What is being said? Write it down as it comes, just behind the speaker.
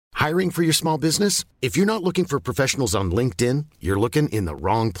Hiring for your small business? If you're not looking for professionals on LinkedIn, you're looking in the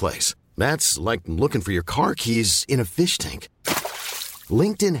wrong place. That's like looking for your car keys in a fish tank.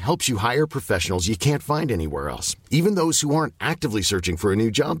 LinkedIn helps you hire professionals you can't find anywhere else, even those who aren't actively searching for a new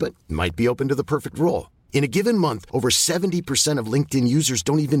job but might be open to the perfect role. In a given month, over 70% of LinkedIn users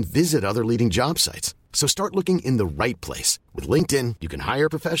don't even visit other leading job sites. So start looking in the right place. With LinkedIn, you can hire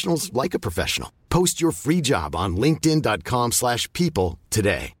professionals like a professional. Post your free job on linkedin.com/people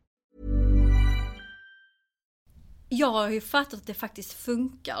today. Jag har ju fattat att det faktiskt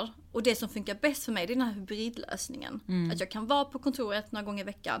funkar. Och det som funkar bäst för mig, det är den här hybridlösningen. Att jag kan vara på kontoret några gånger i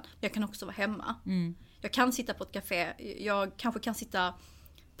veckan. Men jag kan också vara hemma. Jag kan sitta på ett café. Jag kanske kan sitta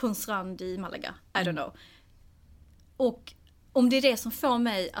på en strand i Malaga. I don't know. Och om det är det som får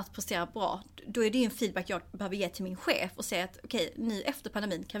mig att prestera bra, då är det ju en feedback jag behöver ge till min chef och säga att okej, nu efter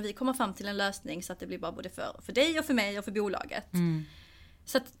pandemin kan vi komma fram till en lösning så att det blir bra både för dig och för mig och för bolaget.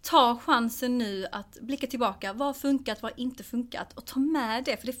 Så att ta chansen nu att blicka tillbaka. Vad har funkat, vad har inte funkat? Och ta med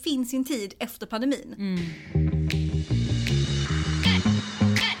det, för det finns en tid efter pandemin.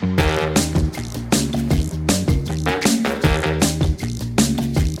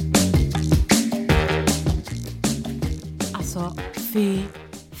 Alltså, fy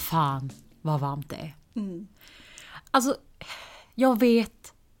fan vad varmt det är. Alltså, jag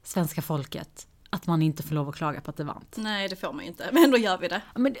vet, svenska folket, att man inte får lov att klaga på att det är varmt. Nej, det får man ju inte. Men ändå gör vi det.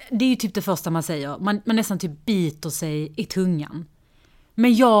 Men det är ju typ det första man säger. Man nästan typ biter sig i tungan.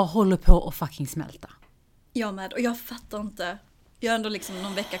 Men jag håller på att fucking smälta. Jag med. Och jag fattar inte. Jag har ändå liksom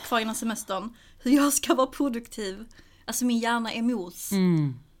någon vecka kvar innan semestern. Hur jag ska vara produktiv. Alltså min hjärna är mos.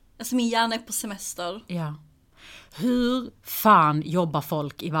 Alltså min hjärna är på semester. Ja. Hur fan jobbar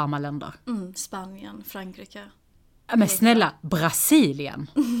folk i varma länder? Spanien, Frankrike. Men snälla, Brasilien.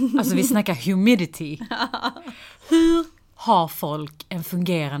 Alltså vi snackar humidity. Hur har folk en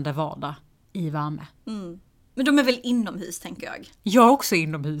fungerande vardag i värme? Men de är väl inomhus, tänker jag. Jag är också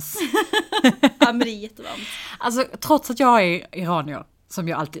inomhus. Ja, men det är jättevarmt. Alltså trots att jag är iranier, som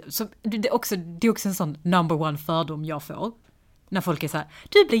jag alltid... det är också en sån number one fördom jag får. När folk är så här,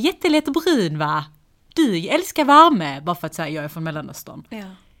 du blir jättelätt brun va? Du älskar värme. Bara för att säga, jag är från Mellanöstern.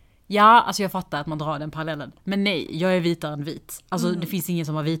 Ja, alltså jag fattar att man drar den parallellen. Men nej, jag är vitare än vit. Alltså det finns ingen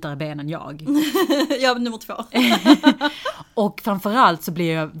som har vitare ben än jag. Jag är nummer 2. Och framförallt så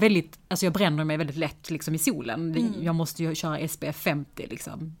blir jag väldigt, alltså jag bränner mig väldigt lätt liksom i solen. Jag måste ju köra SPF 50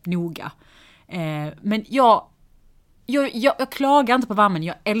 liksom, noga. Men jag klagar inte på värmen,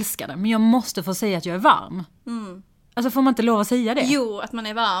 jag älskar den. Men jag måste få säga att jag är varm. Alltså får man inte lov att säga det? Jo, att man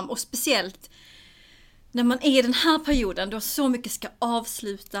är varm. Och speciellt när man är i den här perioden, då så mycket ska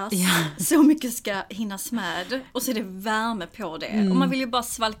avslutas, så mycket ska hinnas med, och så är det värme på det. Och man vill ju bara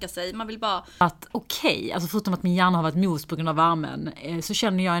svalka sig, man vill bara... Att okej, alltså förutom att min hjärna har varit mos på grund av värmen, så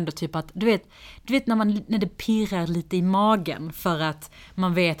känner jag ändå typ att, du vet när det pirrar lite i magen för att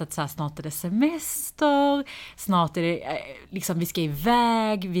man vet att så här, snart är det semester, snart är det liksom vi ska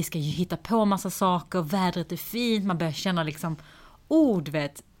iväg, vi ska ju hitta på massa saker, vädret är fint, man börjar känna liksom, du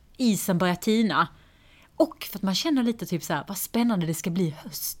vet, isen börjar tina. Och för att man känner lite typ så här, vad spännande det ska bli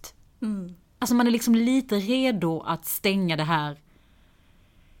höst. Alltså man är liksom lite redo att stänga det här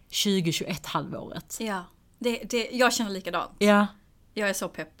 2021 halvåret. Ja, jag känner likadant. Ja. Jag är så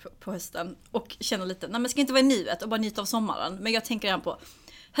pepp på hösten och känner lite, nej men ska inte vara i nuet och bara njuta av sommaren. Men jag tänker redan på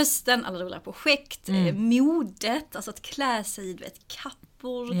hösten, alla roliga projekt, modet, alltså att klä sig, du vet,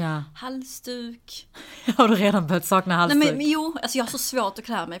 kappor, halsduk. Har du redan börjat sakna halsduk? Nej men jo, alltså jag har så svårt att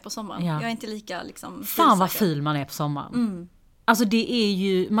klä mig på sommaren. Jag är inte lika liksom... Fan vad ful man är på sommaren. Alltså det är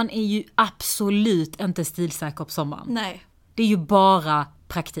ju, man är ju absolut inte stilsäker på sommaren. Nej. Det är ju bara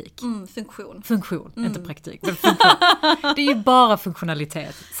praktik. Funktion, inte praktik. Men funktion. Det är ju bara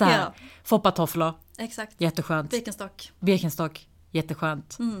funktionalitet. Så här, foppatofflor. Exakt. Jätteskönt. Birkenstock.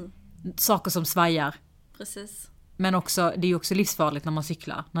 Jätteskönt. Saker som svajar. Precis. Men också, det är ju också livsfarligt när man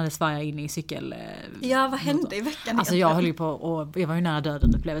cyklar. När det svajar in i cykel. Ja, vad hände i veckan? Alltså jag höll ju på, och jag var ju nära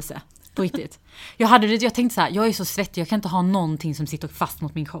döden upplevelse. På riktigt. Jag tänkte så här, jag är så svettig, jag kan inte ha någonting som sitter fast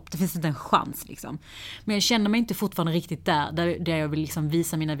mot min kropp. Det finns inte en chans liksom. Men jag känner mig inte fortfarande riktigt där jag vill liksom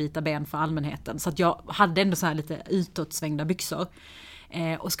visa mina vita ben för allmänheten. Så att jag hade ändå så här lite utåtsvängda byxor.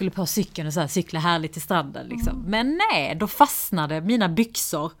 Och skulle på cykeln och så här, cykla härligt till stranden liksom. Men nej, då fastnade mina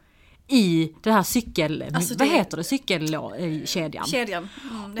byxor i det här cykelkedjan. Kedjan.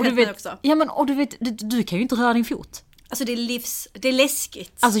 Det och du vet också. Ja men och du vet du kan ju inte röra din fot. Alltså det är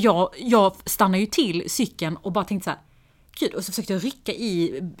läskigt. Alltså jag stannade ju till cykeln och bara tänkte så här, gud, och så försökte jag rycka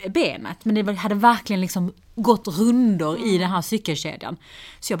i benet, men det hade verkligen liksom gått rundor i den här cykelkedjan.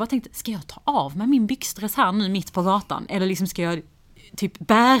 Så jag bara tänkte, ska jag ta av med min byxdress här nu mitt på gatan, eller liksom ska jag typ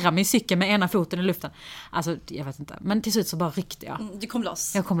bära min cykel med ena foten i luften. Alltså jag vet inte. Men till slut så bara ryckte jag. Du kom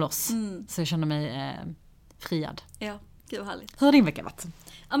loss. Jag kom loss. Så jag kände mig friad. Ja, gud vad härligt. Hur har din vecka varit?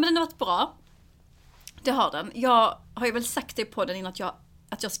 Ja, men den har varit bra. Det har den. Jag har ju väl sagt det på den innan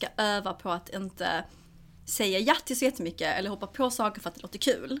att jag ska öva på att inte säga ja till så jättemycket eller hoppa på saker för att det låter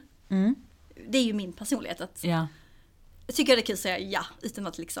kul. Det är ju min personlighet att jag tycker det är kul att säga ja utan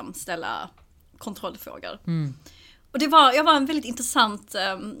att liksom ställa kontrollfrågor. Och jag var en väldigt intressant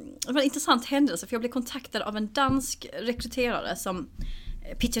händelse, för jag blev kontaktad av en dansk rekryterare som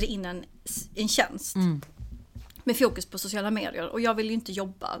pitchade in en tjänst med fokus på sociala medier, och jag ville ju inte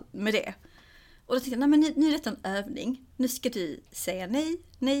jobba med det. Och då tänkte jag, nej men nu är detta en övning. Nu ska du säga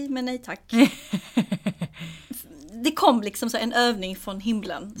nej, men nej tack. Det kom liksom så en övning från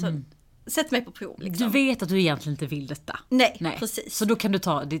himlen. Så sätt mig på prov. Liksom. Du vet att du egentligen inte vill detta. Nej, precis. Så då kan du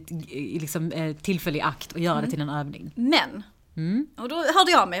ta ditt liksom, tillfälle i akt och göra det till en övning. Men, och då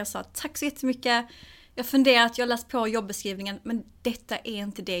hörde jag mig och sa, tack så jättemycket. Jag funderat, jag har läst på jobbeskrivningen, men detta är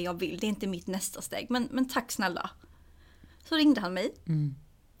inte det jag vill. Det är inte mitt nästa steg. Men tack snälla. Så ringde han mig.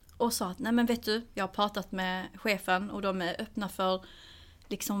 Och sa att, nej men vet du, jag har pratat med chefen och de är öppna för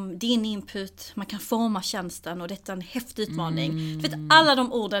liksom din input, man kan forma tjänsten och detta är en häftig utmaning. Du vet, alla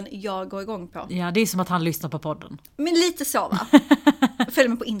de orden jag går igång på. Ja, det är som att han lyssnar på podden. Men lite så va? Följ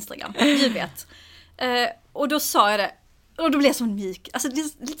mig på Instagram, du vet. Och då sa jag det, och då blev jag så mjuk. Alltså det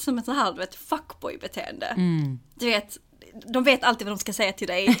är lite som ett så här, du vet, fuckboy-beteende. Du vet, de vet alltid vad de ska säga till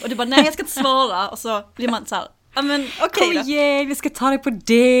dig. Och du bara, nej jag ska inte svara. Och så blir man så här, ja men okej Kom igen, vi ska ta dig på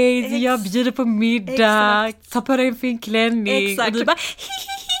dejt, jag bjuder på middag, Exakt. Ta på dig en fin klänning. Exakt. Och du bara,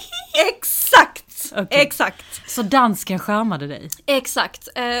 Exakt! Okay. Exakt! Så dansken charmade dig? Exakt.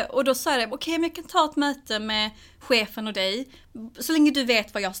 Och då sa jag, okej, men jag kan ta ett möte med chefen och dig. Så länge du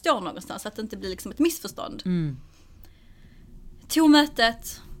vet var jag står någonstans, så att det inte blir liksom ett missförstånd. Tog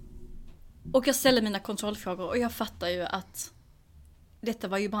mötet. Och jag ställde mina kontrollfrågor. Och jag fattar ju att detta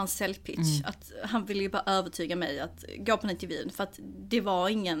var ju bara en säljpitch. Att han ville ju bara övertyga mig att gå på den intervjun. För att det var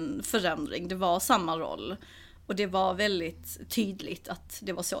ingen förändring. Det var samma roll. Och det var väldigt tydligt att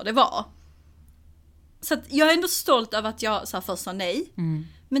det var så det var. Så att jag är ändå stolt över att jag först sa nej.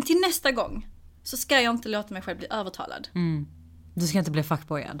 Men till nästa gång så ska jag inte låta mig själv bli övertalad. Du ska inte bli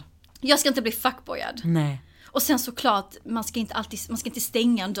fuckboyad. Jag ska inte bli fuckboyad. Nej. Och sen såklart, man ska inte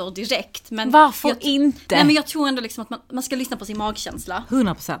stänga en dörr direkt. Men varför inte? Nej, men jag tror ändå liksom att man ska lyssna på sin magkänsla.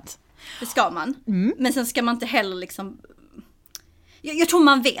 100%. Det ska man. Men sen ska man inte heller liksom... Jag tror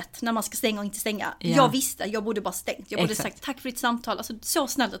man vet när man ska stänga och inte stänga. Ja. Jag visste, jag borde bara stängt. Jag borde sagt tack för ditt samtal. Alltså, så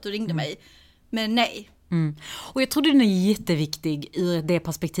snällt att du ringde mig. Men nej. Och jag tror den är jätteviktig ur det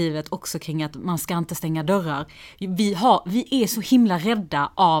perspektivet också kring att man ska inte stänga dörrar. Vi är så himla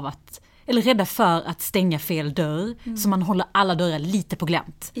rädda för att stänga fel dörr. Så man håller alla dörrar lite på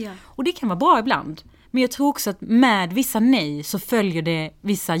glänt. Ja. Och det kan vara bra ibland. Men jag tror också att med vissa nej så följer det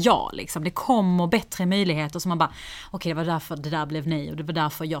vissa ja. Liksom. Det kommer bättre möjligheter som man bara, okej, det var därför det där blev nej och det var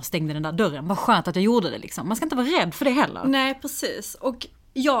därför jag stängde den där dörren. Vad skönt att jag gjorde det liksom. Man ska inte vara rädd för det heller. Nej, precis. Och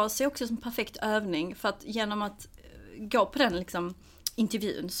jag ser också som en perfekt övning, för att genom att gå på den liksom,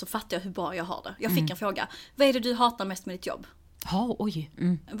 intervjun så fattar jag hur bra jag har det. Jag fick en fråga, vad är det du hatar mest med ditt jobb? Ja, oj.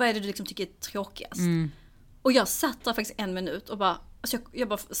 Vad är det du liksom tycker är tråkigast? Och jag satt där faktiskt 1 minut och bara, alltså jag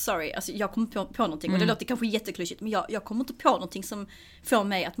bara, sorry, alltså jag kom på någonting och det låter kanske jätteklyschigt, men jag kommer inte på någonting som får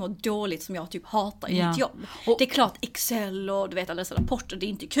mig att må dåligt som jag typ hatar i mitt jobb. Och det är klart Excel och du vet alla dessa rapporter, det är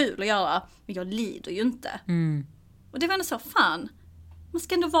inte kul att göra, men jag lider ju inte. Och det var ändå så, fan, man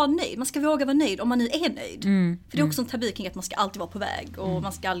ska ändå vara nöjd, man ska våga vara nöjd om man nu är nöjd. För det är också en tabu kring att man ska alltid vara på väg och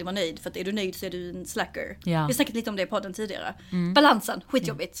man ska aldrig vara nöjd, för att är du nöjd så är du en slacker. Vi har snackat lite om det i podden tidigare. Balansen,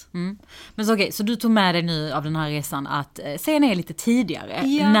 skitjobbigt. Men så okej, så du tog med dig nu av den här resan att säga nej lite tidigare.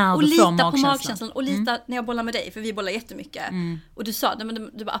 Ja, när och du lita får på magkänslan. Och lita när jag bollar med dig, för vi bollar jättemycket. Och du sa, nej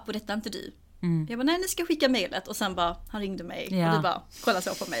men du bara, på detta är inte du. Jag bara, nej nu ska jag skicka mejlet. Och sen bara, han ringde mig. Och du bara, kolla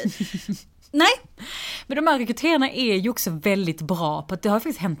så på mig. Nej. Men de här rekryterarna är ju också väldigt bra på att det har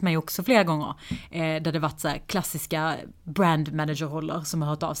faktiskt hänt mig också flera gånger. Där det varit så här klassiska brand manager-roller som har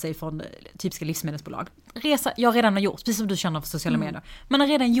hört av sig från typiska livsmedelsbolag. Resa jag redan har gjort, precis som du känner på sociala medier. Man har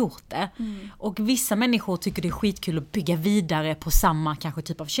redan gjort det. Och vissa människor tycker det är skitkul att bygga vidare på samma kanske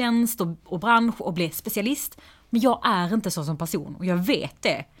typ av tjänst och bransch och bli specialist. Men jag är inte så som person och jag vet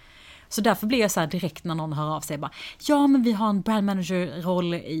det. Så därför blir jag så här direkt när någon hör av sig bara, ja men vi har en brand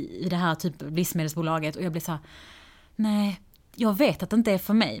manager-roll i det här typ av livsmedelsbolaget, och jag blir så här, nej, jag vet att det inte är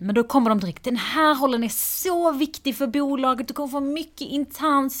för mig. Men då kommer de direkt, den här rollen är så viktig för bolaget. Du kommer få mycket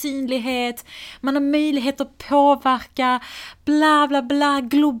intern synlighet. Man har möjlighet att påverka. Bla bla bla,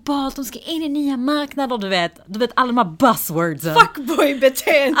 globalt. De ska in i nya marknader, du vet alla de här buzzwords.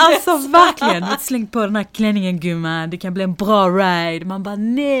 Fuckboy-beteende. Alltså verkligen, släng på den här klänningen gumman. Det kan bli en bra ride. Man bara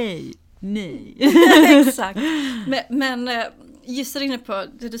nej. Exakt. Men just där inne på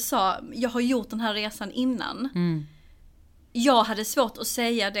det du sa, jag har gjort den här resan innan. Jag hade svårt att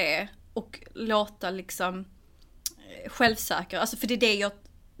säga det och låta liksom självsäker. Alltså för det är det jag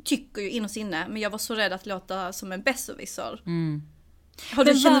tycker ju inåt inne. Men jag var så rädd att låta som en besserwisser.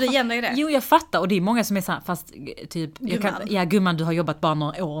 Känner du igen dig i det? Jo, jag fattar. Och det är många som är så här, fast typ Gumman. Gumman, du har jobbat bara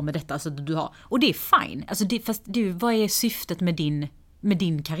några år med detta, så du har. Och det är fine. Alltså vad är syftet med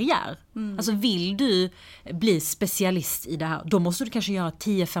din karriär? Alltså vill du bli specialist i det här, då måste du kanske göra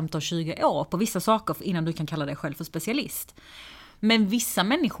 10, 15, 20 år på vissa saker innan du kan kalla dig själv för specialist. Men vissa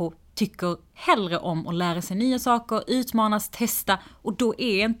människor tycker hellre om att lära sig nya saker, utmanas, testa, och då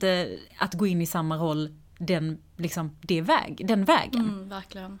är inte att gå in i samma roll den vägen.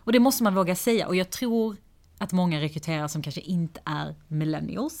 Verkligen. Och det måste man våga säga, och jag tror att många rekryterare som kanske inte är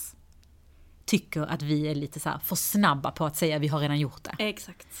millennials tycker att vi är lite så här för snabba på att säga att vi har redan gjort det.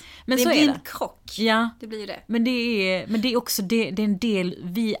 Exakt. Men det så blir är en det. krock. Ja. Det blir ju det. Men det är också det är en del,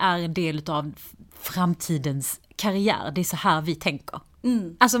 vi är en del av framtidens karriär. Det är så här vi tänker.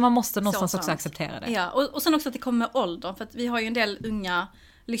 Alltså man måste någonstans också acceptera det. Ja, och sen också att det kommer med åldern. För att vi har ju en del unga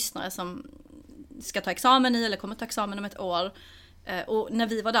lyssnare som ska ta examen i eller kommer ta examen om ett år. Och när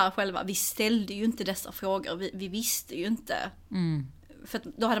vi var där själva, vi ställde ju inte dessa frågor. Vi visste ju inte. För att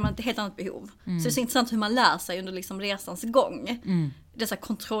då hade man ett helt annat behov. Så det är så intressant hur man lär sig under liksom resans gång. Dessa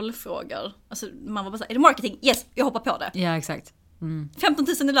kontrollfrågor. Alltså man var bara så här, är det marketing? Yes, jag hoppar på det. Ja, exakt. 15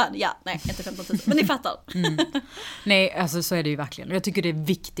 000 i lön? Ja, nej, inte 15 000. Men ni fattar. Nej, alltså så är det ju verkligen. Och jag tycker det är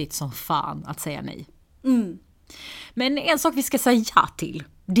viktigt som fan att säga nej. Men en sak vi ska säga ja till,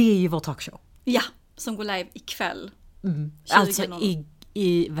 det är ju vår talkshow. Ja, som går live ikväll. Alltså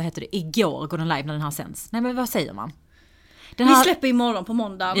igår går den live när den här sänds. Nej, men vad säger man? Vi släpper imorgon på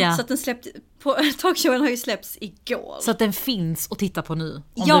måndag. Ja. Så att den talkshowen har ju släppts igår. Så att den finns att titta på nu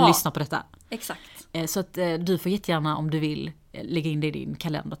om du lyssnar på detta. Exakt. Så att du får jättegärna, om du vill, lägga in det i din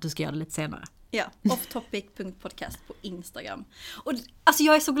kalender att du ska göra det lite senare. Ja, offtopic.podcast på Instagram. Och alltså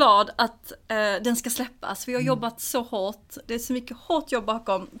jag är så glad att den ska släppas. För jag har jobbat så hårt. Det är så mycket hårt jobb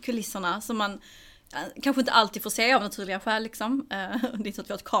bakom kulisserna som man kanske inte alltid får se av naturliga skäl. Liksom. Det är inte så att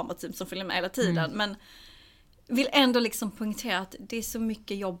vi har ett kamerateam som följer med hela tiden. Men vill ändå liksom poängtera att det är så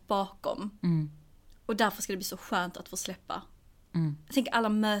mycket jobb bakom. Och därför ska det bli så skönt att få släppa. Jag tänker alla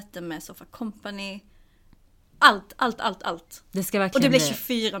möten med Sofa Company. Allt. Det ska verkligen och det blir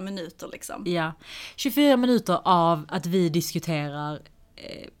 24 minuter liksom. Ja, 24 minuter av att vi diskuterar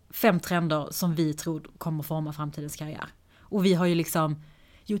 5 trender som vi tror kommer forma framtidens karriär. Och vi har ju liksom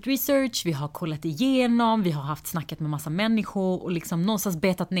gjort research, vi har kollat igenom, vi har haft snackat med massa människor och liksom någonstans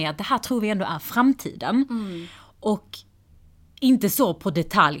betat ner att det här tror vi ändå är framtiden. Och inte så på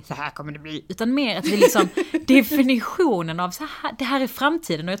detalj, så här kommer det bli, utan mer att vi liksom definitionen av så här, det här är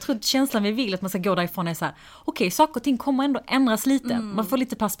framtiden. Och jag tror att känslan vi vill att man ska gå därifrån är så här, okej, saker och ting kommer ändå ändras lite. Man får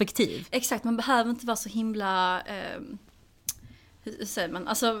lite perspektiv. Exakt, man behöver inte vara så himla hur säger man,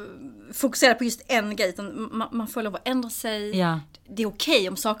 alltså fokusera på just en grej, utan man får lov att ändra sig. Ja. Det är okej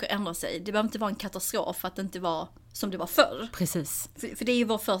om saker ändrar sig. Det behöver inte vara en katastrof att det inte var som det var förr. Precis. För det är ju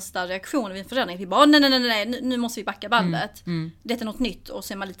vår första reaktion vid en förändring. Vi bara, nej, nu måste vi backa bandet. Det är något nytt och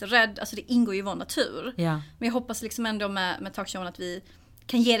så är man lite rädd. Alltså det ingår ju i vår natur. Ja. Men jag hoppas liksom ändå med talkshowen att vi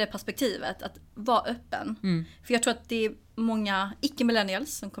kan ge det perspektivet att vara öppen. För jag tror att det är många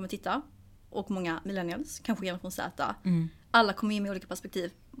icke-millennials som kommer titta. Och många millennials, kanske generation Z. Alla kommer in med olika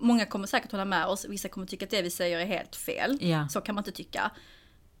perspektiv. Många kommer säkert hålla med oss. Vissa kommer tycka att det vi säger är helt fel. Ja. Så kan man inte tycka.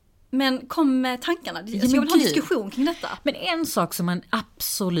 Men kom med tankarna. Alltså jag vill ha en diskussion kring detta. Men en sak som man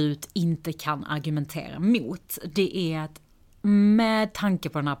absolut inte kan argumentera mot, det är att med tanke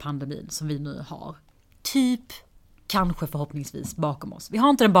på den här pandemin som vi nu har, typ kanske förhoppningsvis bakom oss. Vi har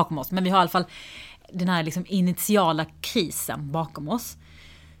inte den bakom oss, men vi har i alla fall den här liksom initiala krisen bakom oss.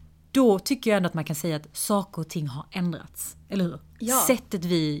 Då tycker jag ändå att man kan säga att saker och ting har ändrats. Eller hur? Ja. Sättet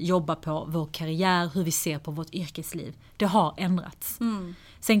vi jobbar på, vår karriär, hur vi ser på vårt yrkesliv, det har ändrats.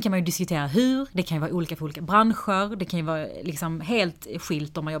 Sen kan man ju diskutera hur, det kan ju vara olika för olika branscher, det kan ju vara liksom helt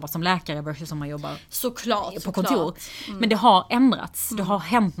skilt om man jobbar som läkare versus om man jobbar på kontor. Men det har ändrats, det har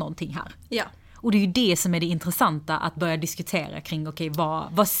hänt någonting här. Ja. Och det är ju det som är det intressanta, att börja diskutera kring, okej,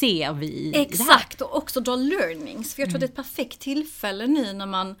 vad ser vi i Exakt, och också dra learnings. För jag tror det är ett perfekt tillfälle nu när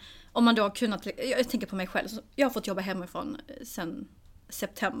man om man då har kunnat, jag tänker på mig själv, jag har fått jobba hemifrån sedan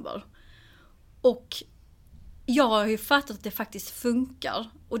september. Och jag har ju fattat att det faktiskt funkar.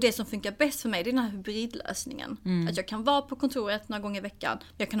 Och det som funkar bäst för mig, det är den här hybridlösningen. Att jag kan vara på kontoret några gånger i veckan,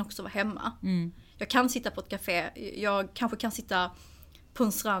 men jag kan också vara hemma. Jag kan sitta på ett café, jag kanske kan sitta på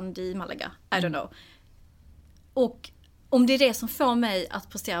en strand i Malaga, I don't know. Och om det är det som får mig att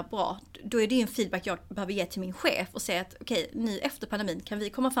prestera bra, då är det en feedback jag behöver ge till min chef och säga att okej, nu efter pandemin kan vi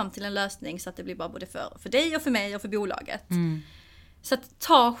komma fram till en lösning så att det blir bra både för dig och för mig och för bolaget. Så att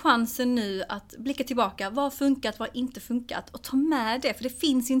ta chansen nu att blicka tillbaka, vad har funkat, vad har inte funkat, och ta med det, för det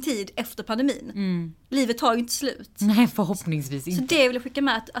finns en tid efter pandemin. Livet tar ju inte slut. Nej, förhoppningsvis inte. Så det vill jag skicka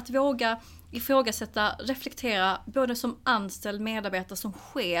med, att våga ifrågasätta, reflektera, både som anställd medarbetare, som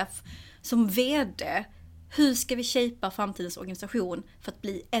chef, som vd. Hur ska vi shapea framtidens organisation för att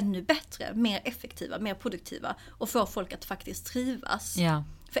bli ännu bättre, mer effektiva, mer produktiva och få folk att faktiskt trivas? Ja.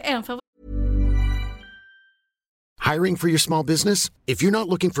 Hiring for your small business? If you're not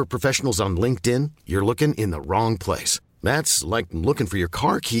looking for professionals on LinkedIn, you're looking in the wrong place. That's like looking for your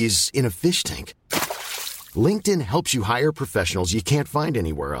car keys in a fish tank. LinkedIn helps you hire professionals you can't find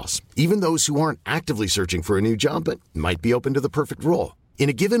anywhere else, even those who aren't actively searching for a new job but might be open to the perfect role. In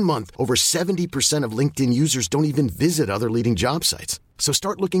a given month, over 70% of LinkedIn users don't even visit other leading job sites. So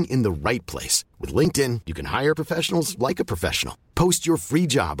start looking in the right place. With LinkedIn, you can hire professionals like a professional. Post your free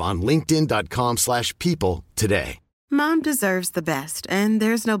job on linkedin.com/people today. Mom deserves the best, and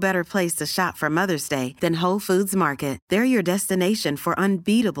there's no better place to shop for Mother's Day than Whole Foods Market. They're your destination for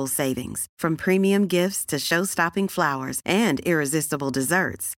unbeatable savings, from premium gifts to show-stopping flowers and irresistible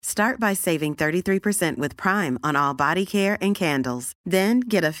desserts. Start by saving 33% with Prime on all body care and candles. Then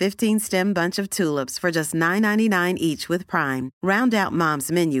get a 15-stem bunch of tulips for just $9.99 each with Prime. Round out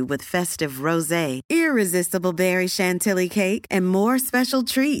Mom's menu with festive rosé, irresistible berry chantilly cake, and more special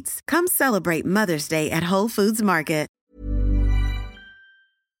treats. Come celebrate Mother's Day at Whole Foods Market.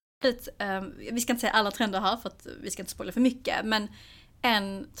 Vi ska inte säga alla trender här för att vi ska inte spoila för mycket, men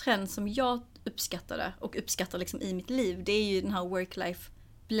en trend som jag uppskattade och uppskattar liksom i mitt liv, det är ju den här work-life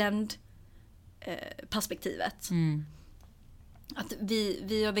blend perspektivet. Att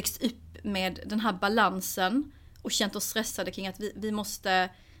vi har växt upp med den här balansen och känt oss stressade kring att vi måste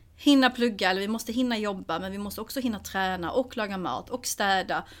hinna plugga eller vi måste hinna jobba, men vi måste också hinna träna och laga mat och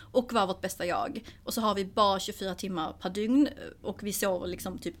städa och vara vårt bästa jag. Och så har vi bara 24 timmar per dygn och vi sover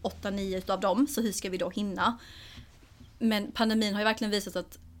liksom typ 8-9 utav dem, så hur ska vi då hinna? Men pandemin har ju verkligen visat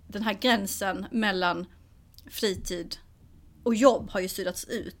att den här gränsen mellan fritid och jobb har ju suddats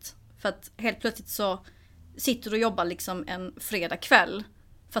ut. För att helt plötsligt så sitter du och jobbar liksom en fredag kväll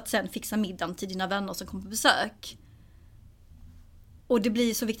för att sen fixa middagen till dina vänner som kommer på besök. Och det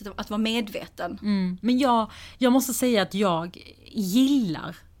blir så viktigt att vara medveten. Men jag måste säga att jag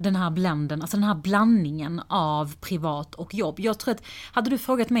gillar den här blenden, alltså den här blandningen av privat och jobb. Jag tror att, hade du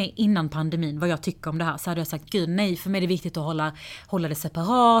frågat mig innan pandemin vad jag tycker om det här, så hade jag sagt, gud nej, för mig är det viktigt att hålla det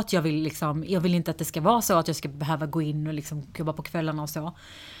separat. Jag vill inte att det ska vara så att jag ska behöva gå in och liksom jobba på kvällarna och så.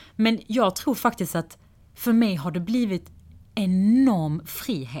 Men jag tror faktiskt att för mig har det blivit enorm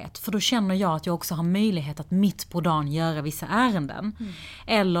frihet, för då känner jag att jag också har möjlighet att mitt på dagen göra vissa ärenden.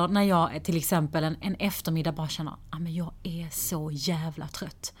 Eller när jag till exempel en eftermiddag bara känner men jag är så jävla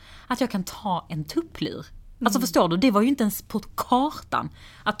trött, att jag kan ta en tupplur. Alltså förstår du, det var ju inte ens på kartan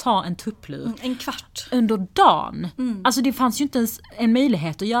att ta en tupplur. En kvart. Under dagen. Alltså det fanns ju inte ens en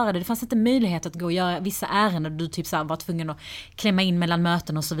möjlighet att göra det. Det fanns inte möjlighet att gå och göra vissa ärenden. Du typ så här var tvungen att klämma in mellan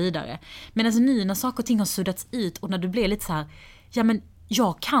möten och så vidare. Men alltså nu när saker och ting har suddats ut och när du blir lite så här, ja men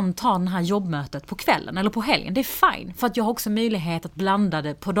jag kan ta den här jobbmötet på kvällen eller på helgen. Det är fine. För att jag har också möjlighet att blanda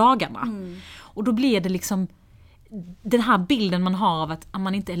det på dagarna. Och då blir det liksom den här bilden man har av att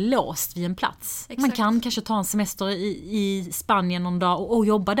man inte är låst vid en plats. Exakt. Man kan kanske ta en semester i Spanien någon dag och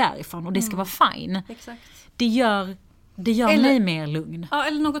jobba därifrån och det ska vara fine. Exakt. Det gör mig mer lugn. Ja,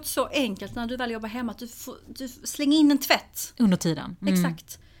 eller något så enkelt när du väl jobbar hemma att du slänger in en tvätt. Under tiden.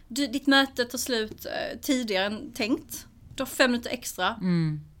 Exakt. Ditt möte tar slut tidigare än tänkt. Du har 5 minuter extra.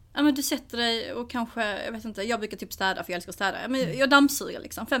 Ja, men du sätter dig och kanske, jag vet inte, jag brukar typ städa för jag älskar att städa. Men jag dammsuger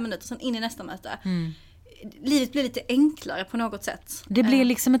liksom 5 minuter, sen in i nästa möte. Livet blir lite enklare på något sätt. Det blir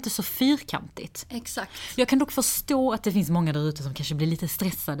liksom inte så fyrkantigt. Exakt. Jag kan dock förstå att det finns många där ute som kanske blir lite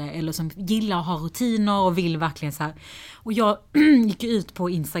stressade eller som gillar att ha rutiner och vill verkligen så här. Och jag gick ut på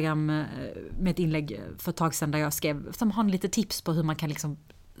Instagram med ett inlägg för ett tag sedan där jag skrev som har lite tips på hur man kan liksom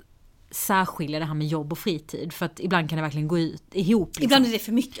särskilja det här med jobb och fritid. För att ibland kan det verkligen gå ihop. Liksom. Ibland är det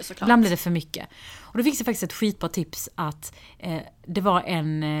för mycket såklart. Ibland blir det för mycket. Och då fick jag faktiskt ett skitbra tips att det var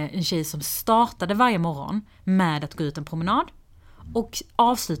en tjej som startade varje morgon med att gå ut en promenad. Och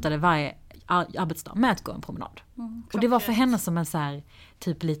avslutade varje arbetsdag med att gå en promenad. Och det var för henne som en så här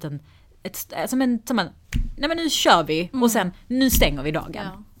typ liten som en nej men nu kör vi och sen nu stänger vi dagen.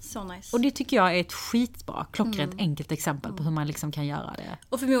 Ja, så nice. Och det tycker jag är ett skitbra, klockrent enkelt exempel på hur man liksom kan göra det.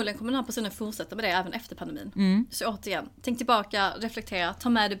 Och förmodligen kommer den här personen fortsätta med det även efter pandemin. Så återigen, tänk tillbaka, reflektera, ta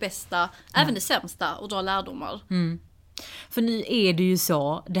med det bästa, även det sämsta och dra lärdomar. För nu är det ju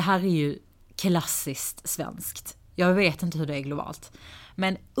så, det här är ju klassiskt svenskt. Jag vet inte hur det är globalt.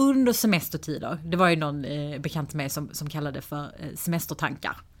 Men under semestertider, det var ju någon bekant med som kallade det för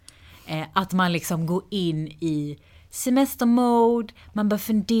semestertankar. Att man liksom går in i semestermode, man börjar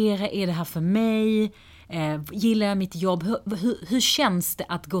fundera, är det här för mig? Gillar jag mitt jobb? Hur känns det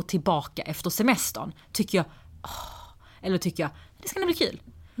att gå tillbaka efter semestern? Tycker jag, eller tycker jag, det ska nog bli kul.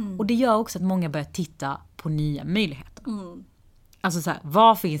 Och det gör också att många börjar titta på nya möjligheter. Alltså så här,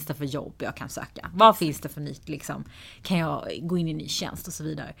 vad finns det för jobb jag kan söka? Vad finns det för nytt liksom? Kan jag gå in i en ny tjänst och så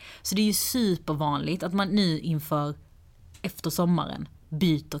vidare? Så det är ju supervanligt att man nu inför efter sommaren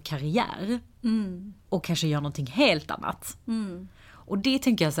byter karriär och kanske gör någonting helt annat. Och det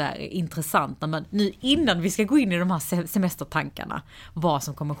tänker jag så här är intressant när man, nu innan vi ska gå in i de här semestertankarna, vad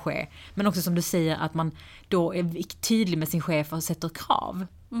som kommer ske. Men också som du säger att man då är tydlig med sin chef och sätter krav.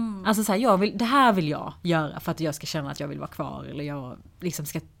 Alltså så här, det här vill jag göra för att jag ska känna att jag vill vara kvar eller jag liksom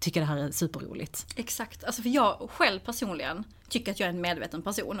ska tycka det här är superroligt. Exakt, alltså för jag själv personligen tycker att jag är en medveten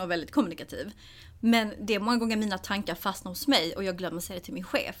person och väldigt kommunikativ. Men det är många gånger mina tankar fastnar hos mig och jag glömmer säga det till min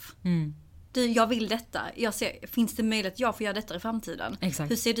chef. Jag vill detta, finns det möjlighet att jag får göra detta i framtiden?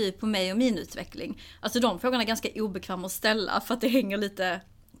 Exakt. Hur ser du på mig och min utveckling? Alltså de frågorna är ganska obekväma att ställa för att det hänger lite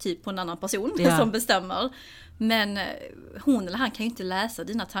typ på en annan person som bestämmer. Men hon eller han kan ju inte läsa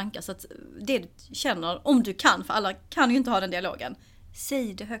dina tankar så att det du känner, om du kan, för alla kan ju inte ha den dialogen,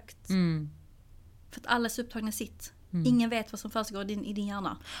 säg det högt. För att alla är så upptagna i sitt. Ingen vet vad som försiggår i din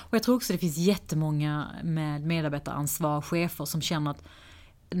hjärna. Och jag tror också det finns jättemånga med medarbetaransvar, chefer som känner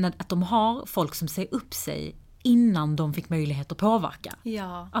att de har folk som säger upp sig innan de fick möjlighet att påverka.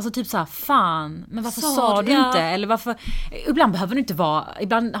 Ja. Alltså typ så här, fan, men varför sa du inte? Eller varför, ibland behöver det inte vara,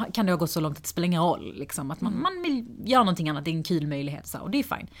 ibland kan det ha gått så långt att det spelar ingen roll. Liksom, att man vill göra någonting annat, det är en kul möjlighet. Så, och det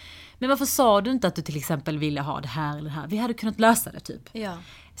är fine. Men varför sa du inte att du till exempel ville ha det här eller det här? Vi hade kunnat lösa det typ. Ja.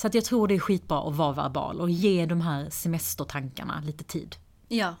 Så att jag tror det är skitbra att vara verbal och ge de här semestertankarna lite tid.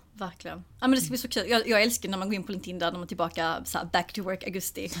 Ja, verkligen. Ja, men det ska bli så kul. Jag älskar när man går in på LinkedIn där när man är tillbaka så här, back to work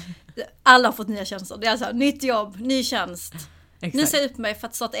augusti. Alla har fått nya tjänster. Det är så här, nytt jobb, ny tjänst. Exakt. Nu ser jag upp mig för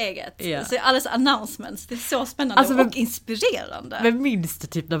att starta eget. Ja. Så alla announcements, det är så spännande och inspirerande. Men minns du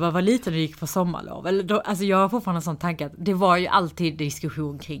typ när man var liten och gick på sommarlov? Eller då, alltså jag har fortfarande en sån tanke att det var ju alltid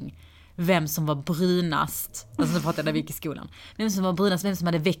diskussion kring vem som var brunast. Alltså nu pratar jag när vi gick i skolan. Vem som var brunast, vem som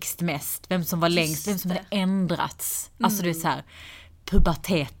hade växt mest, vem som var längst, vem som hade ändrats. Alltså det är så här,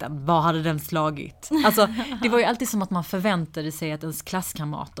 puberteten, vad hade den slagit? Alltså det var ju alltid som att man förväntade sig att ens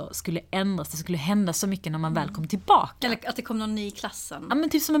klasskamrater skulle ändras, det skulle hända så mycket när man väl kom tillbaka. Eller att det kom någon ny i klassen. Ja men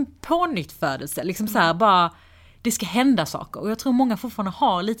typ som en pånyttfödelse, liksom så här bara det ska hända saker. Och jag tror många fortfarande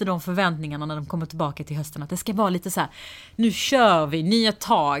har lite de förväntningarna när de kommer tillbaka till hösten. Att det ska vara lite så här, nu kör vi, nya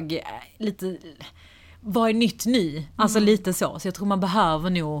tag. Lite, vad är nytt ny? Alltså lite så. Så jag tror man behöver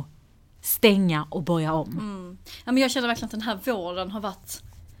nog stänga och börja om. Ja, men jag känner verkligen att den här våren har varit,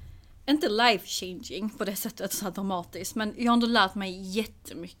 inte life changing på det sättet så här dramatiskt. Men jag har ändå lärt mig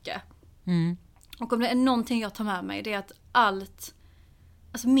jättemycket. Och om det är någonting jag tar med mig, det är att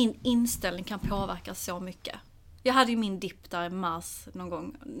alltså min inställning kan påverka så mycket. Jag hade ju min dipp där i mars någon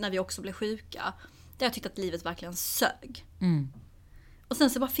gång när vi också blev sjuka. Där jag tyckte att livet verkligen sög. Och sen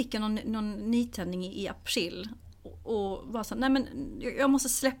så bara fick jag någon nytändning i april. Och var så, nej men jag måste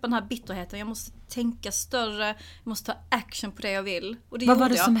släppa den här bitterheten. Jag måste tänka större. Jag måste ta action på det jag vill. Och det vad var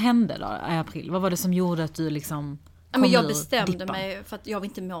det som hände då i april? Vad var det som gjorde att du liksom kom men jag ur bestämde dippan? mig för att jag vill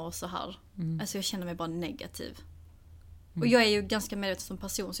inte må så här. Alltså jag känner mig bara negativ. Och jag är ju ganska medveten som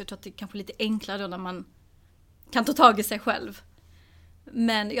person. Så jag tror att det är kanske lite enklare då när man kan ta tag i sig själv.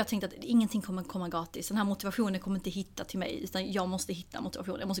 Men jag tänkte att ingenting kommer komma gratis. Den här motivationen kommer inte hitta till mig. Utan jag måste hitta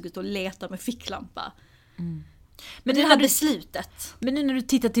motivation. Jag måste gå ut och leta med ficklampa. Men det här beslutet. Men nu när du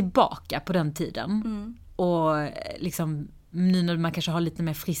tittar tillbaka på den tiden. Och liksom nu när man kanske har lite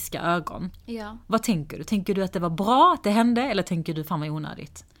mer friska ögon. Ja. Vad tänker du? Tänker du att det var bra att det hände? Eller tänker du fan vad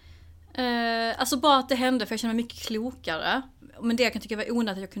onödigt? Alltså bara att det hände, för jag känner mig mycket klokare. Men det jag kan tycka var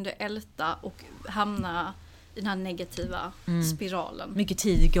onödigt att jag kunde älta och hamna i den här negativa spiralen. Mycket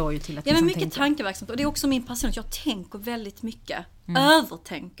tid går ju till att men mycket tankeverksamhet. Och det är också min passion att jag tänker väldigt mycket.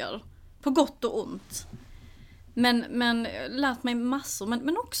 Övertänker. På gott och ont. Men lärt mig massor.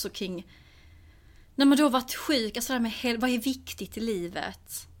 Men också kring när man då varit sjuk, alltså det här med vad är viktigt i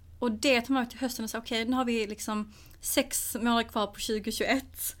livet? Och det tar man till hösten och säger okej, nu har vi liksom 6 månader kvar på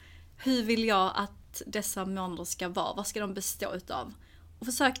 2021. Hur vill jag att dessa månader ska vara? Vad ska de bestå utav? Och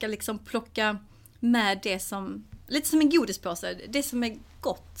försöka liksom plocka med det som, lite som en godispåse, det som är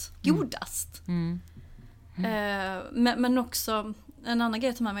gott, godast. Men också, en annan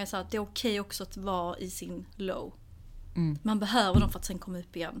grej som man med är att det är okej också att vara i sin low. Man behöver dem för att sen komma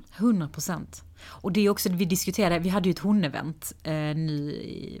upp igen. 100%. Och det är också det vi diskuterade, vi hade ju ett hon-event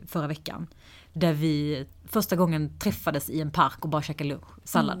nu förra veckan. Där vi första gången träffades i en park och bara käkade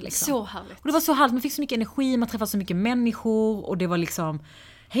sallad. Liksom. Så härligt. Och det var så härligt, man fick så mycket energi, man träffade så mycket människor. Och det var liksom,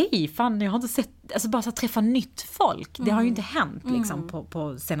 hej fan, jag har inte sett, alltså bara så att träffa nytt folk. Det har ju inte hänt liksom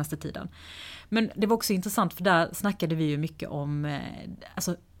på senaste tiden. Men det var också intressant för där snackade vi ju mycket om,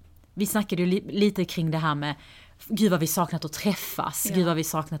 alltså vi snackade ju lite kring det här med gud vad vi saknat att träffas. Gud vad vi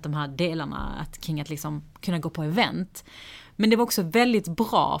saknat de här delarna kring att liksom kunna gå på event. Men det var också väldigt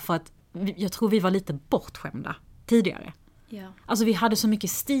bra för att jag tror vi var lite bortskämda tidigare. Ja. Alltså vi hade så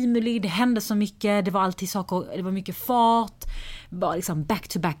mycket stimuli, det hände så mycket, det var alltid saker, det var mycket fart, bara liksom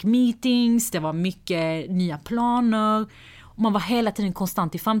back-to-back meetings, det var mycket nya planer. Och man var hela tiden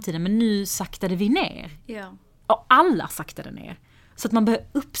konstant i framtiden, men nu saktade vi ner. Ja. Och alla saktade ner. Så att man börjar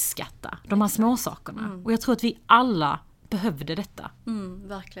uppskatta de här små sakerna. Och jag tror att vi alla behövde detta.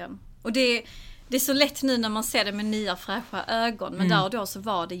 Verkligen. Och det är så lätt nu när man ser det med nya fräscha ögon. Men där och då så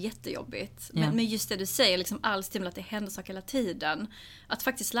var det jättejobbigt. Ja. Men just det du säger, liksom all stimul att det händer saker hela tiden. Att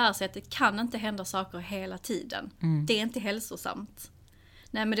faktiskt lära sig att det kan inte hända saker hela tiden. Det är inte hälsosamt.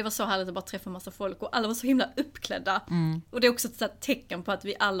 Nej, men det var så härligt att bara träffa en massa folk. Och alla var så himla uppklädda. Och det är också ett tecken på att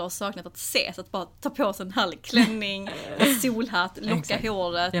vi alla har saknat att ses. Att bara ta på sig en härlig klänning, solhatt, locka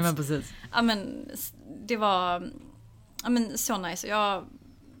håret. Ja, men precis. Ja, men det var så nice.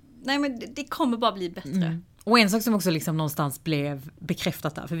 Nej, men det kommer bara bli bättre. Och en sak som också liksom någonstans blev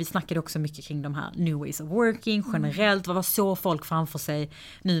bekräftat där, för vi snackade också mycket kring de här new ways of working generellt, vad så folk framför sig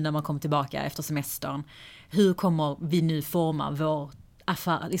nu när man kommer tillbaka efter semestern. Hur kommer vi nu forma vår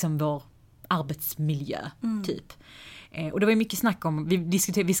arbetsmiljö typ. Och det var ju mycket snack om,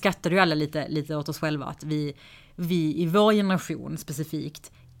 vi skrattade ju alla lite åt oss själva att vi i vår generation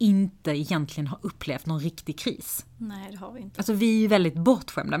specifikt inte egentligen har upplevt någon riktig kris. Nej, det har vi inte. Alltså vi är ju väldigt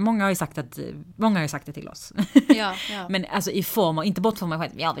bortskämda. Många har ju sagt det till oss. Ja. Men alltså i form av, inte bortform av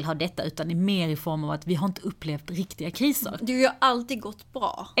att jag vill ha detta, utan mer i form av att vi har inte upplevt riktiga kriser. Det har ju alltid gått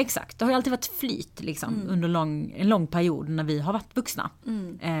bra. Exakt, det har ju alltid varit flyt liksom, under en lång period när vi har varit vuxna.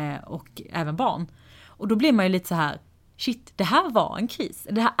 Och även barn. Och då blir man ju lite så här, shit, det här var en kris.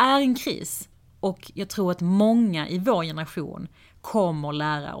 Det här är en kris. Och jag tror att många i vår generation kommer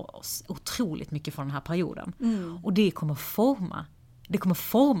lära oss otroligt mycket från den här perioden. Och det kommer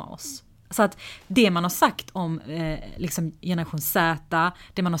forma oss. Så att det man har sagt om liksom generation Z,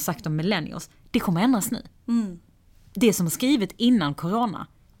 det man har sagt om millennials, det kommer ändras nu. Det som är skrivet innan corona,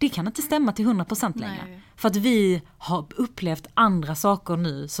 det kan inte stämma till 100% längre. Nej. För att vi har upplevt andra saker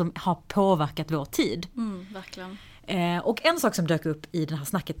nu som har påverkat vår tid. Verkligen. Och en sak som dök upp i det här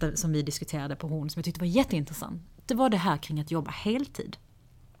snacket som vi diskuterade på Horn som jag tyckte var jätteintressant, det var det här kring att jobba heltid.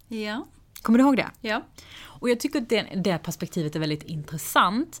 Ja. Kommer du ihåg det? Ja. Och jag tycker att det perspektivet är väldigt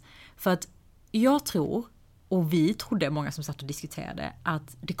intressant, för att jag tror, och vi trodde, många som satt och diskuterade,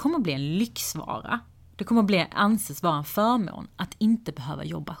 att det kommer bli en lyxvara. Det kommer anses vara en förmån att inte behöva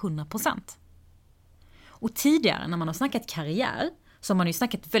jobba 100%. Och tidigare när man har snackat karriär, så har man ju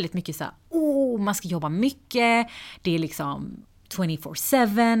snackat väldigt mycket så här, man ska jobba mycket, det är liksom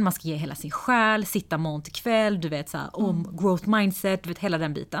 24/7, man ska ge hela sin själ, sitta morgon till kväll, du vet så här, growth mindset, du vet hela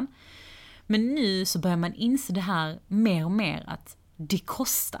den biten. Men nu så börjar man inse det här mer och mer att det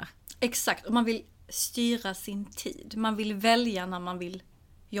kostar. Exakt, och man vill styra sin tid. Man vill välja när man vill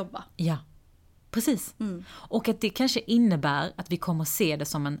jobba. Ja, precis. Och att det kanske innebär att vi kommer se det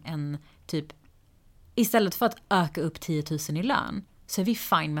som en typ, istället för att öka upp 10 000 i lön, så är vi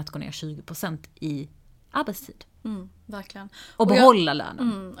fine med att gå ner 20% i arbetstid. Verkligen. Och behålla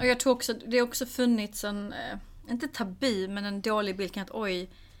lönen. Och jag tror också, det har också funnits en, inte tabu, men en dålig bild kring att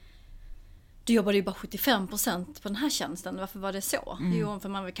du jobbade ju bara 75% på den här tjänsten. Varför var det så? Jo, för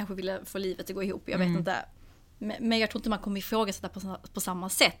man kanske ville få livet att gå ihop. Jag vet inte. Men jag tror inte man kommer ifrågasätta på samma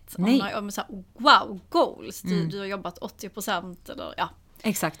sätt. Om så här, wow, goals. Du har jobbat 80% eller ja.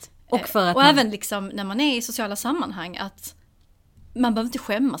 Exakt. Och även liksom när man är i sociala sammanhang att man behöver inte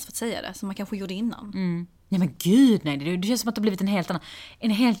skämmas för att säga det som man kanske gjorde innan. Nej men gud, nej. Det känns som att det har blivit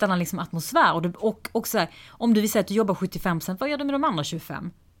en helt annan liksom atmosfär. Och så här, om du vill säga att du jobbar 75%, vad gör du med de andra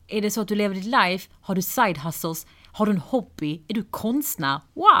 25%? Är det så att du lever ditt life? Har du side hustles? Har du en hobby? Är du konstnär?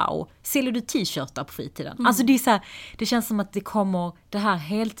 Wow! Säljer du t-shirtar på fritiden? Alltså det är så här, det känns som att det här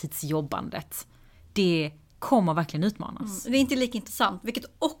heltidsjobbandet, det kommer verkligen utmanas. Det är inte lika intressant, vilket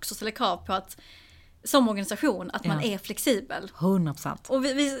också ställer krav på att som organisation, att man är flexibel. 100%. Och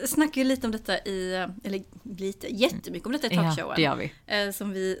vi snackar ju lite om detta jättemycket om detta i talkshowen. Ja, det gör vi.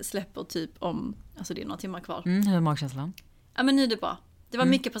 Som vi släpper typ om, alltså det är några timmar kvar. Hur är magkänslan? Ja, men nu är det bra. Det var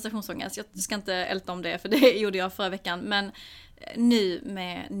mycket prestationsångest. Jag ska inte älta om det, för det gjorde jag förra veckan. Men nu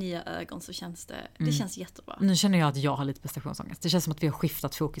med nya ögon så känns det känns jättebra. Nu känner jag att jag har lite prestationsångest. Det känns som att vi har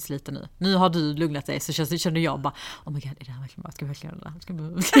skiftat fokus lite nu. Nu har du lugnat dig, så känner jag bara, oh my god, är det här verkligen bra? Ska vi verkligen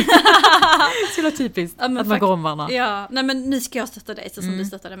göra det? Så det typiskt att man går om varandra. Ja, nej men nu ska jag stötta dig så som du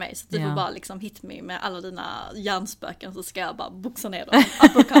stöttade mig. Så du får bara liksom hit me med alla dina hjärnspöken, så ska jag bara boxa ner dem.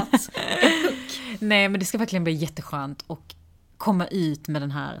 Nej, men det ska verkligen bli jätteskönt och komma ut med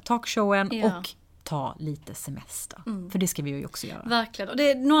den här talkshowen och ta lite semester. För det ska vi ju också göra. Verkligen. Och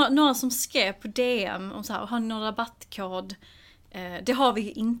det är några som skrev på DM om så här, har ni någon rabattkod? Det har vi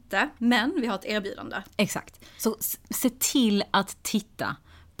ju inte, men vi har ett erbjudande. Exakt. Så se till att titta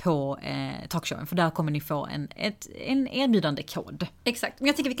på talkshowen, för där kommer ni få en erbjudande kod. Exakt. Men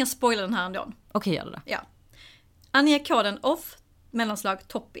jag tänker vi kan spoila den här ändå. Okej, gör det. Ja. Ange koden OFF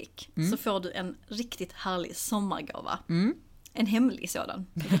 /topic så får du en riktigt härlig sommargåva. En hemlig sådan.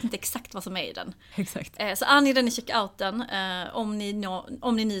 Jag vet inte exakt vad som är i den. Exakt. Så ange den i checkouten. Om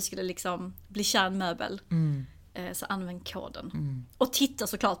ni nu skulle liksom bli kär möbel. Så använd koden. Och titta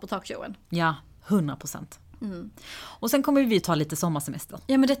såklart på talkshowen. Ja, 100%. Och sen kommer vi ta lite sommarsemester.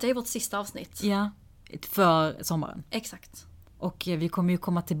 Ja, men detta är vårt sista avsnitt. Ja, för sommaren. Exakt. Och vi kommer ju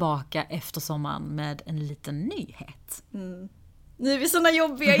komma tillbaka efter sommaren med en liten nyhet. Nu är vi såna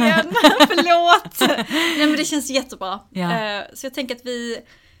jobbiga igen. Förlåt. Nej, men det känns jättebra. Ja. Så jag tänker att vi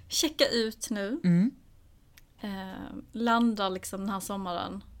checkar ut nu. Landar liksom den här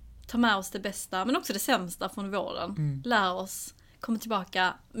sommaren. Tar med oss det bästa, men också det sämsta från våren. Lär oss, kommer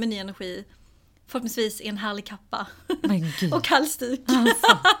tillbaka med ny energi. Förhoppningsvis i en härlig kappa. Och halsduk.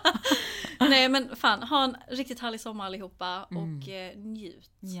 Alltså. Nej, men fan, ha en riktigt härlig sommar allihopa. Och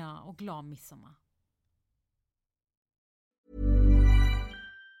njut. Ja, och glad midsommar.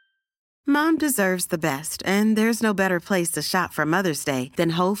 Mom deserves the best, and there's no better place to shop for Mother's Day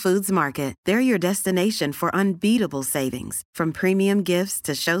than Whole Foods Market. They're your destination for unbeatable savings, from premium gifts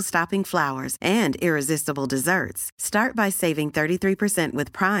to show-stopping flowers and irresistible desserts. Start by saving 33%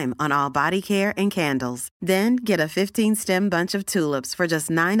 with Prime on all body care and candles. Then get a 15-stem bunch of tulips for just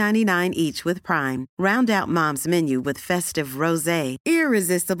 $9.99 each with Prime. Round out Mom's menu with festive rosé,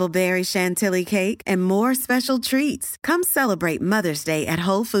 irresistible berry chantilly cake, and more special treats. Come celebrate Mother's Day at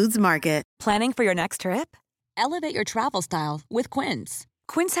Whole Foods Market. Planning for your next trip? Elevate your travel style with Quince.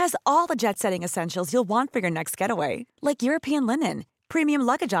 Quince has all the jet-setting essentials you'll want for your next getaway, like European linen, premium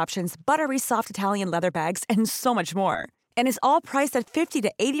luggage options, buttery soft Italian leather bags, and so much more. And is all priced at 50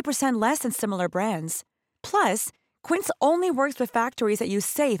 to 80% less than similar brands. Plus, Quince only works with factories that use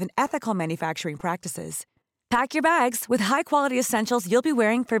safe and ethical manufacturing practices. Pack your bags with high-quality essentials you'll be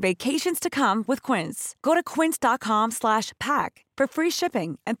wearing for vacations to come with Quince. Go to quince.com/pack for free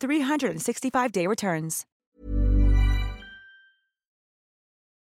shipping and 365-day returns.